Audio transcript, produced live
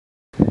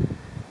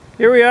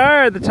Here we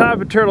are at the top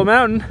of Turtle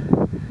Mountain.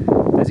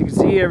 As you can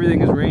see,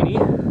 everything is rainy.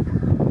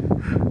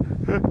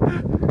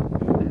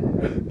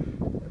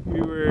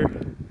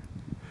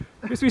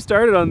 I guess we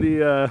started on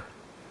the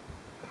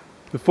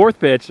fourth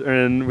pitch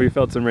and we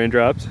felt some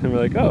raindrops and we're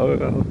like, oh,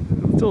 well,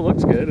 it still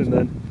looks good. And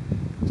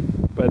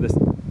then by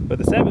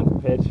the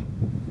seventh pitch,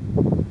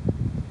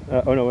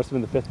 oh no, it must have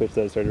been the fifth pitch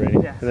that it started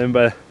raining. Yes. And then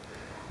by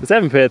the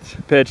seventh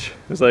pitch,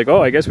 it was like,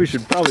 oh, I guess we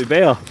should probably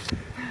bail.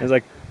 I was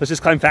like, let's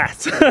just climb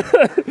fast.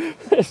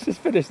 Let's just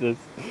finish this.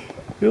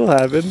 It'll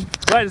happen.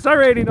 But it's not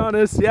raining on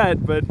us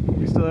yet, but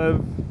we still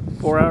have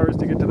 4 hours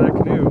to get to that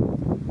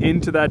canoe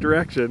into that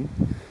direction.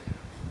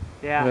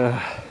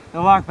 Yeah.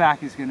 The walk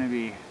back is going to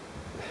be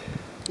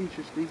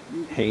interesting.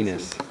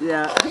 Heinous.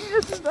 Yeah.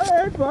 Heinous is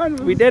hard fun.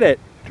 We did it.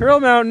 Turtle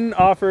Mountain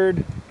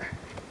offered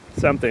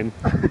something.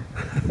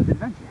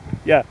 Adventure.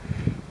 Yeah.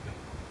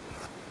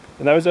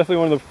 And that was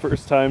definitely one of the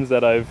first times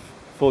that I've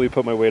fully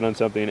put my weight on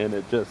something and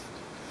it just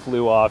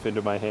flew off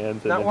into my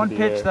hands. And that one pitch,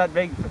 air. That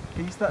big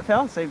piece that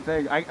fell, same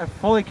thing. I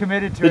fully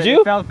committed to it. Did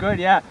you? It felt good,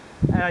 yeah.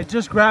 And I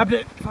just grabbed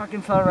it,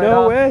 fucking fell right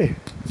off. No way.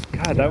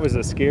 God, that was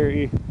a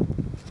scary...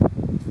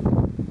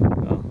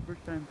 Well,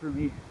 first time for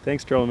me.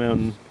 Thanks, Turtle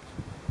Mountain.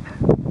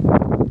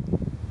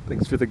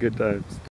 Thanks for the good times.